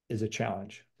is a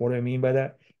challenge. What do I mean by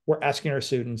that? We're asking our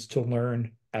students to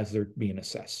learn as they're being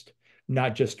assessed,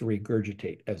 not just to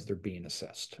regurgitate as they're being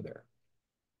assessed there.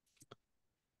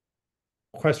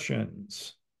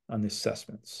 Questions on the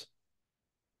assessments?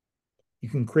 You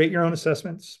can create your own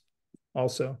assessments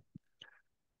also.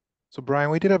 So Brian,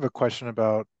 we did have a question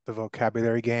about the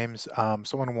vocabulary games.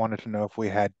 Someone wanted to know if we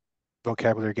had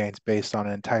vocabulary games based on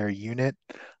an entire unit.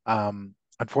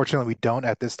 Unfortunately, we don't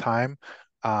at this time.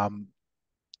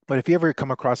 But if you ever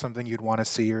come across something you'd want to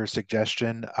see or a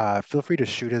suggestion, feel free to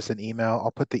shoot us an email. I'll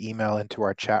put the email into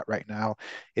our chat right now.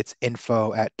 It's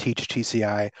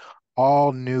info@teachtci.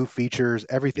 All new features,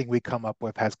 everything we come up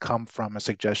with has come from a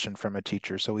suggestion from a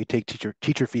teacher. So we take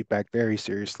teacher feedback very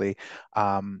seriously.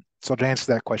 So to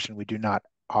answer that question, we do not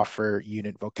offer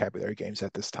unit vocabulary games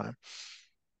at this time.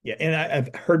 Yeah, and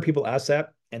I've heard people ask that,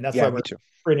 and that's why we're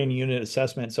creating a unit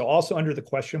assessment. So also under the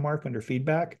question mark, under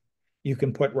feedback, you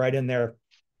can put right in there,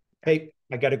 hey,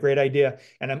 I got a great idea.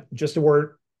 And I'm just a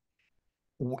word,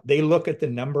 they look at the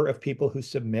number of people who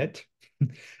submit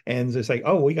and it's like,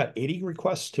 oh, we got 80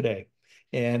 requests today.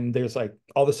 And there's like,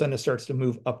 all of a sudden it starts to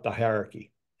move up the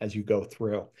hierarchy as you go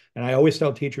through. And I always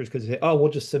tell teachers, because they say, oh,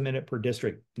 we'll just submit it per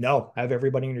district. No, have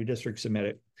everybody in your district submit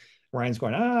it. Ryan's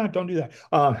going, don't do that.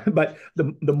 But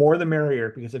the more the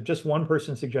merrier, because if just one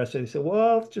person suggested, they said,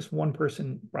 well, if just one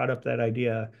person brought up that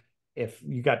idea, if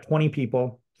you got 20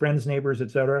 people, friends, neighbors,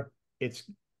 et cetera,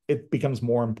 it becomes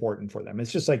more important for them.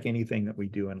 It's just like anything that we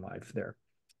do in life there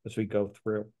as we go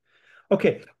through.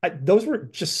 Okay, those were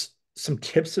just some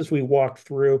tips as we walk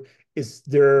through. Is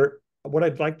there what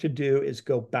I'd like to do is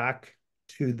go back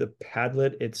to the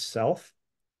Padlet itself.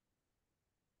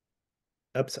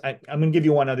 Oops, I'm going to give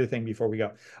you one other thing before we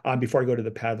go, before I go to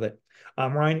the Padlet.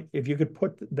 Ryan, if you could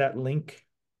put that link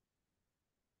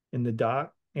in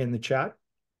the chat.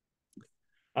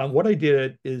 What I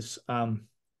did is I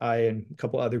and a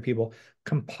couple other people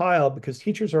compile, because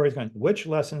teachers are always going, which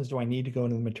lessons do I need to go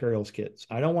into the materials kits?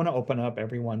 I don't want to open up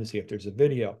every one to see if there's a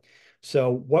video.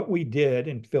 So what we did,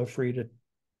 and feel free to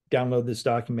download this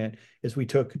document, is we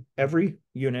took every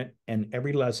unit and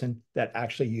every lesson that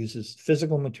actually uses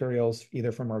physical materials,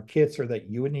 either from our kits or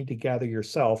that you would need to gather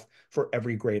yourself for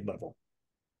every grade level.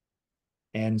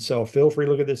 And so feel free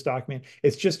to look at this document.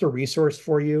 It's just a resource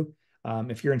for you.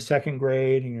 If you're in second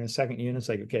grade and you're in second unit, it's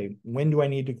like, okay, when do I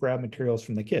need to grab materials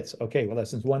from the kits? Okay, well,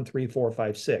 lessons 1, 3, 4,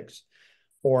 5, 6.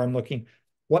 Or I'm looking,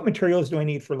 what materials do I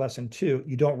need for lesson 2?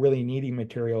 You don't really need any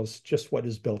materials, just what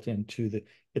is built into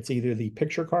it's either the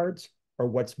picture cards or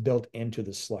what's built into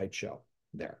the slideshow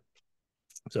there.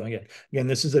 So again,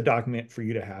 this is a document for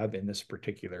you to have in this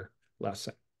particular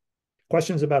lesson.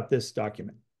 Questions about this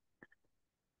document?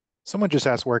 Someone just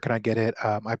asked, where can I get it?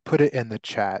 I put it in the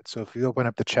chat. So if you open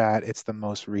up the chat, it's the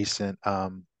most recent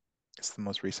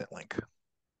link.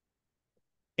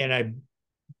 And I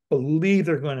believe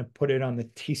they're going to put it on the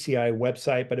TCI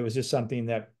website, but it was just something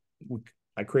that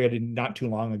I created not too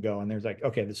long ago. And there's like,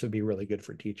 okay, this would be really good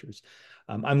for teachers.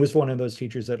 I was one of those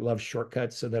teachers that loves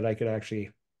shortcuts so that I could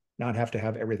actually not have to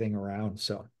have everything around.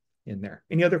 So in there.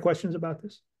 Any other questions about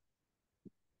this?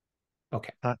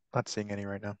 Okay. Not seeing any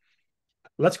right now.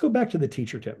 Let's go back to the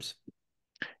teacher tips.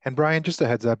 And Brian, just a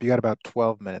heads up, you got about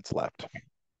 12 minutes left.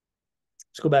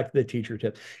 Let's go back to the teacher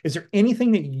tip. Is there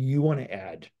anything that you want to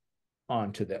add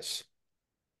onto this?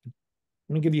 I'm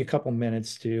going to give you a couple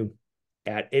minutes to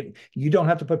add it. You don't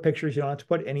have to put pictures. You don't have to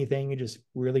put anything. You just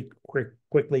really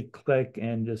quickly click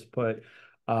and just put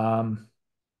ELL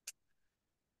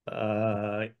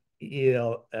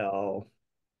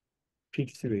Peak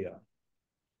Studio.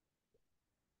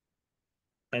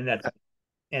 And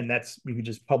that's you can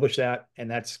just publish that, and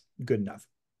that's good enough.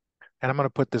 And I'm going to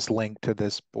put this link to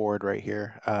this board right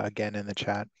here again in the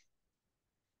chat.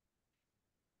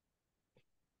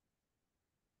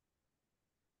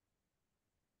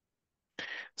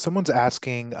 Someone's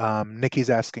asking, Nikki's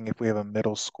asking if we have a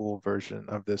middle school version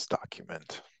of this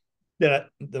document. The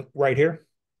right here?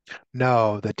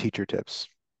 No, the teacher tips.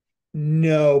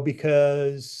 No,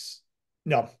 because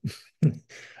no.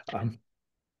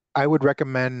 I would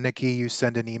recommend, Nikki, you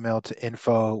send an email to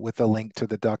info with a link to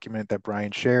the document that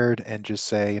Brian shared and just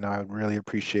say, I would really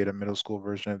appreciate a middle school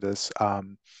version of this.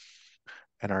 And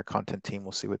our content team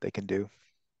will see what they can do.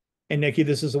 And Nikki,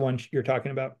 this is the one you're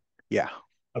talking about? Yeah.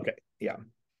 Okay. Yeah.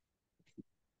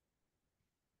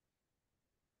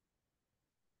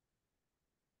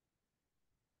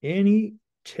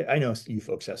 I know you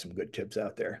folks have some good tips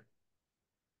out there.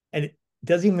 And it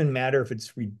doesn't even matter if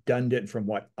it's redundant from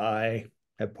what I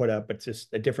have put up. It's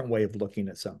just a different way of looking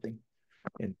at something.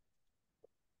 And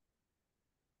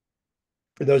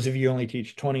for those of you who only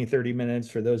teach 20, 30 minutes,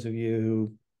 for those of you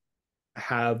who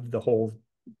have the whole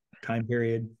time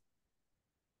period.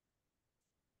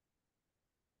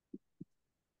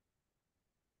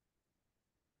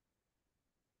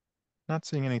 Not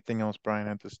seeing anything else, Brian,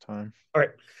 at this time. All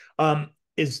right.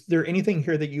 Is there anything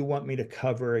here that you want me to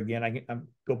cover again? I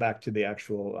go back to the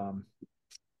actual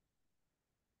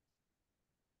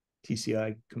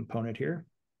TCI component here.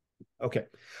 Okay.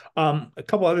 A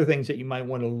couple other things that you might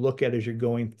want to look at as you're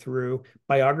going through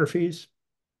biographies.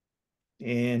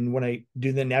 And when I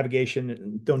do the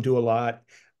navigation, don't do a lot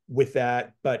with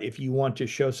that. But if you want to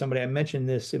show somebody, I mentioned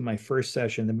this in my first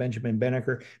session, the Benjamin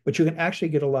Banneker, but you can actually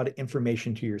get a lot of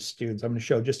information to your students. I'm going to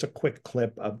show just a quick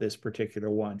clip of this particular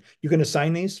one. You can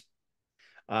assign these.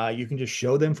 You can just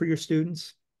show them for your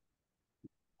students.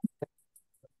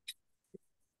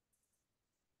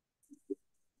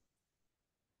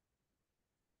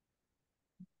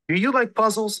 Do you like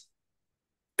puzzles?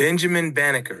 Benjamin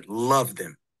Banneker loved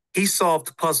them. He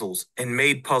solved puzzles and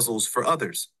made puzzles for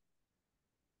others.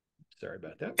 Sorry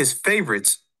about that. His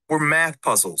favorites were math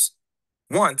puzzles.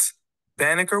 Once,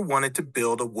 Banneker wanted to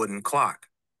build a wooden clock.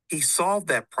 He solved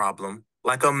that problem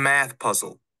like a math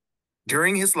puzzle.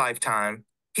 During his lifetime,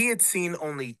 he had seen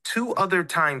only 2 other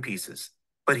timepieces,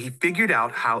 but he figured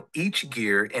out how each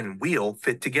gear and wheel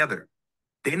fit together.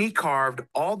 Then he carved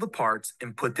all the parts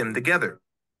and put them together.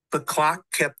 The clock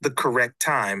kept the correct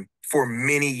time for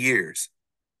many years.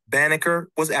 Banneker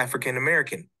was African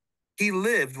American. He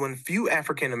lived when few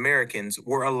African Americans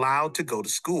were allowed to go to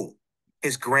school.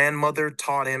 His grandmother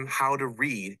taught him how to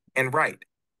read and write.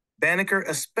 Banneker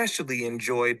especially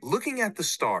enjoyed looking at the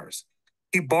stars.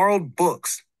 He borrowed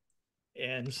books.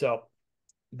 And so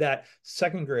that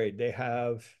second grade, they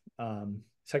have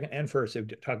second and first, they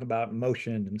talk about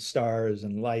motion and stars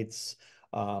and lights,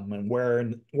 and where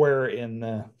in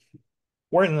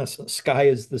the sky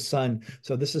is the sun.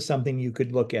 So this is something you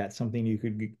could look at, something you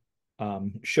could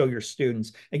show your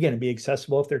students. Again, be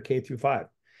accessible if they're K-5.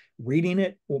 Reading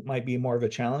it might be more of a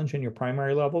challenge in your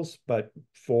primary levels, but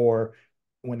for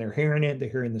when they're hearing it, they're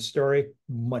hearing the story,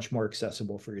 much more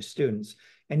accessible for your students.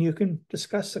 And you can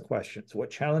discuss the questions. What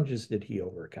challenges did he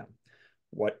overcome?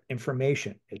 What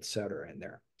information, et cetera, in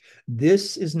there.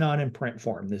 This is not in print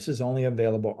form. This is only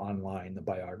available online, the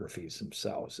biographies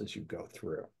themselves as you go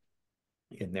through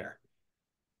in there.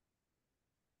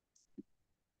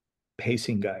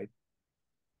 Pacing guide.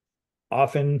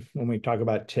 Often when we talk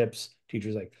about tips,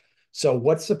 teachers like, so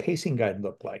what's the pacing guide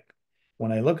look like?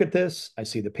 When I look at this, I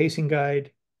see the pacing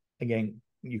guide. Again,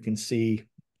 you can see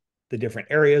the different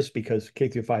areas because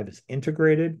K-5 is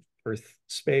integrated, earth,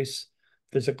 space,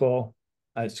 physical,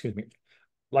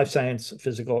 life science,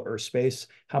 physical, earth, space.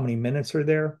 How many minutes are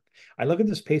there? I look at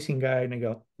this pacing guide and I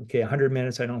go, okay, 100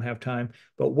 minutes, I don't have time.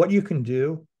 But what you can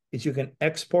do is you can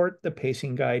export the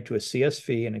pacing guide to a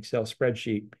CSV, an Excel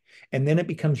spreadsheet, and then it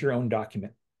becomes your own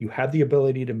document. You have the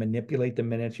ability to manipulate the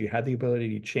minutes, you have the ability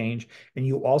to change, and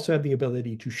you also have the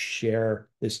ability to share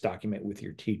this document with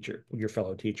your teacher, with your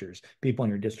fellow teachers, people in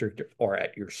your district or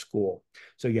at your school.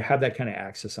 So you have that kind of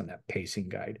access on that pacing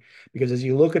guide. Because as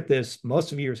you look at this,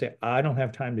 most of you say, I don't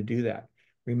have time to do that.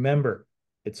 Remember,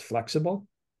 it's flexible.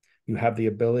 You have the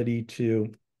ability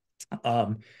to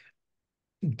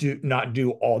not do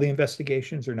all the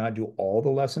investigations or not do all the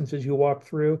lessons as you walk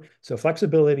through. So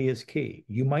flexibility is key.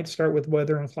 You might start with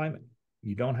weather and climate.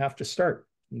 You don't have to start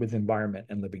with environment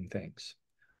and living things.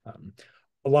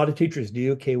 A lot of teachers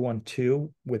do K1,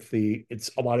 2 with a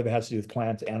lot of it has to do with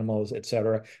plants, animals, et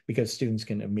cetera, because students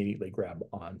can immediately grab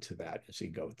onto that as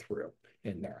you go through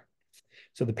in there.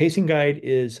 So the pacing guide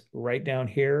is right down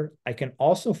here. I can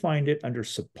also find it under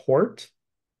support.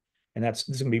 And this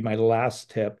is going to be my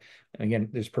last tip. And again,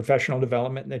 there's professional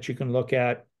development that you can look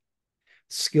at,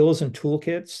 skills and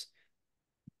toolkits.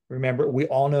 Remember, we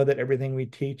all know that everything we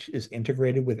teach is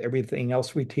integrated with everything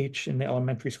else we teach in the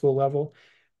elementary school level.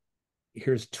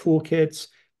 Here's toolkits,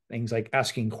 things like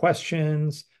asking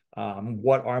questions.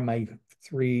 What are my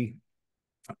three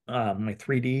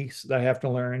Ds that I have to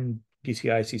learn?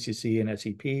 DCI, CCC, and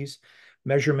SEPs.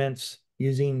 Measurements,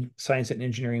 using science and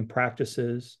engineering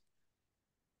practices,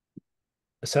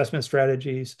 assessment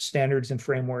strategies, standards and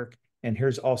framework. And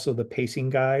here's also the pacing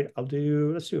guide.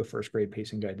 Let's do a first grade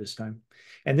pacing guide this time.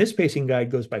 And this pacing guide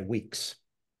goes by weeks.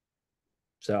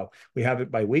 So we have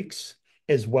it by weeks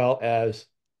as well as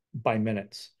by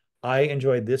minutes. I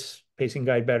enjoyed this pacing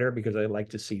guide better because I like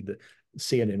to see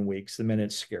it in weeks. The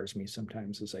minutes scares me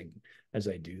sometimes as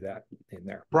I do that in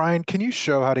there. Brian, can you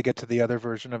show how to get to the other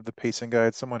version of the pacing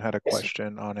guide? Someone had a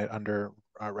question on it under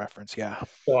reference. Yeah.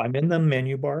 So I'm in the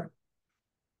menu bar.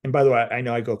 And by the way, I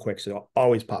know I go quick, so it'll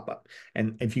always pop up.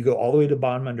 And if you go all the way to the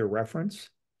bottom under reference,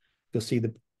 you'll see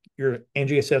your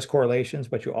NGSS correlations,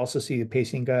 but you also see the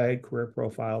pacing guide, career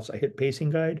profiles. I hit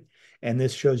pacing guide, and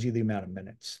this shows you the amount of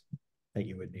minutes that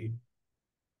you would need.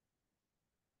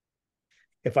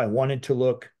 If I wanted to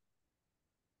look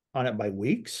on it by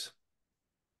weeks,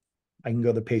 I can go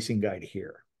to the pacing guide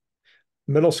here.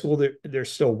 Middle school, they're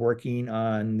still working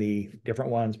on the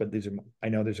different ones, but I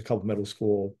know there's a couple middle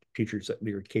school teachers that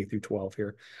are K-12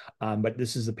 here. But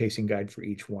this is the pacing guide for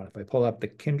each one. If I pull up the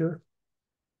kinder,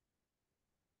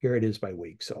 here it is by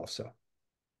weeks also.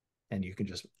 And you can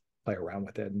just play around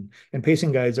with it. And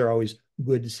pacing guides are always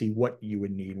good to see what you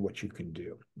would need, what you can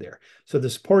do there. So the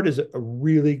support is a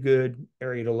really good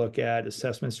area to look at,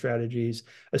 assessment strategies,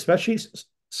 especially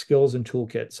skills and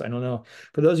toolkits. I don't know,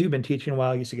 for those of you who've been teaching a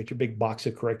while, you used to get your big box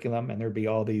of curriculum and there'd be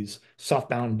all these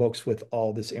softbound books with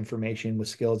all this information with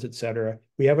skills, et cetera.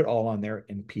 We have it all on there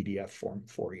in PDF form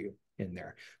for you in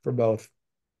there for both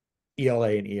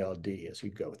ELA and ELD as you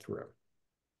go through.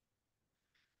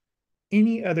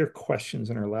 Any other questions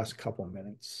in our last couple of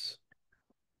minutes?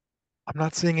 I'm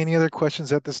not seeing any other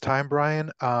questions at this time, Brian.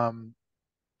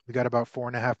 We got about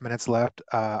 4.5 minutes left.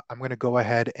 I'm going to go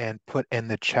ahead and put in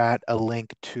the chat a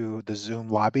link to the Zoom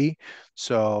lobby.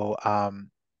 So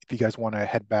if you guys want to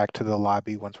head back to the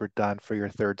lobby once we're done for your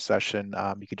third session,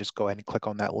 you can just go ahead and click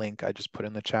on that link I just put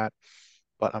in the chat.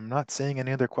 But I'm not seeing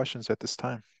any other questions at this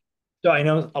time. So I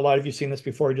know a lot of you have seen this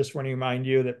before. Just want to remind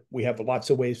you that we have lots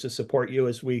of ways to support you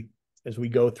as we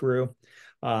go through.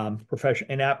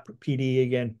 Professional in-app PD,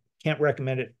 again, can't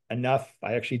recommend it enough.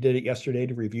 I actually did it yesterday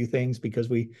to review things because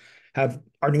we have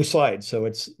our new slides. So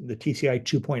it's the TCI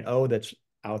 2.0 that's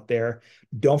out there.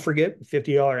 Don't forget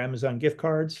 $50 Amazon gift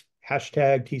cards,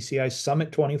 hashtag TCI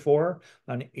Summit 24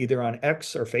 on either on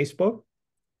X or Facebook.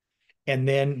 And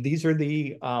then these are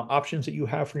the options that you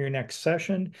have for your next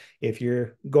session. If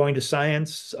you're going to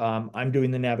science, I'm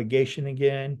doing the navigation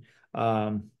again.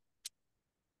 And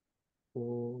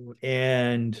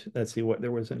let's see what,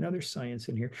 there was another science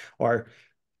in here. Or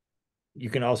you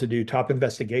can also do top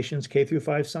investigations,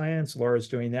 K-5 science. Laura's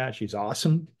doing that. She's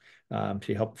awesome.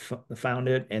 She helped found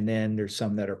it. And then there's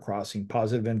some that are crossing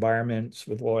positive environments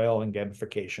with oil and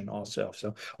gamification also.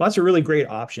 So lots of really great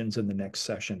options in the next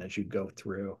session as you go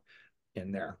through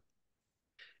in there.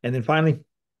 And then finally,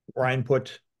 Ryan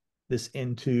put this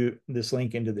link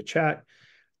into the chat.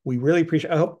 We really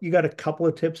appreciate, I hope you got a couple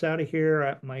of tips out of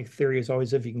here. My theory is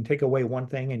always if you can take away one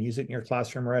thing and use it in your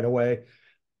classroom right away,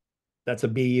 that's a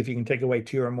B. If you can take away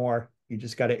 2 or more, you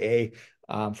just got an A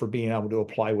for being able to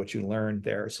apply what you learned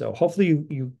there. So hopefully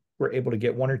you were able to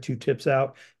get 1 or 2 tips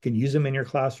out, can use them in your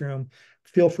classroom.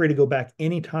 Feel free to go back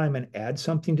anytime and add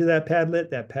something to that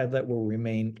Padlet. That Padlet will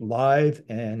remain live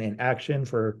and in action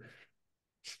for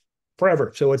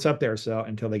forever. So it's up there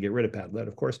until they get rid of Padlet,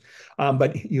 of course.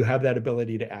 But you have that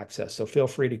ability to access. So feel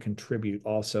free to contribute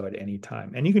also at any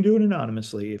time. And you can do it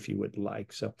anonymously if you would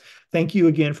like. So thank you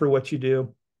again for what you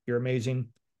do. You're amazing.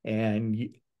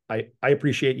 And I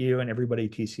appreciate you, and everybody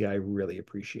at TCI really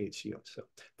appreciates you. So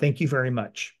thank you very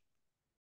much.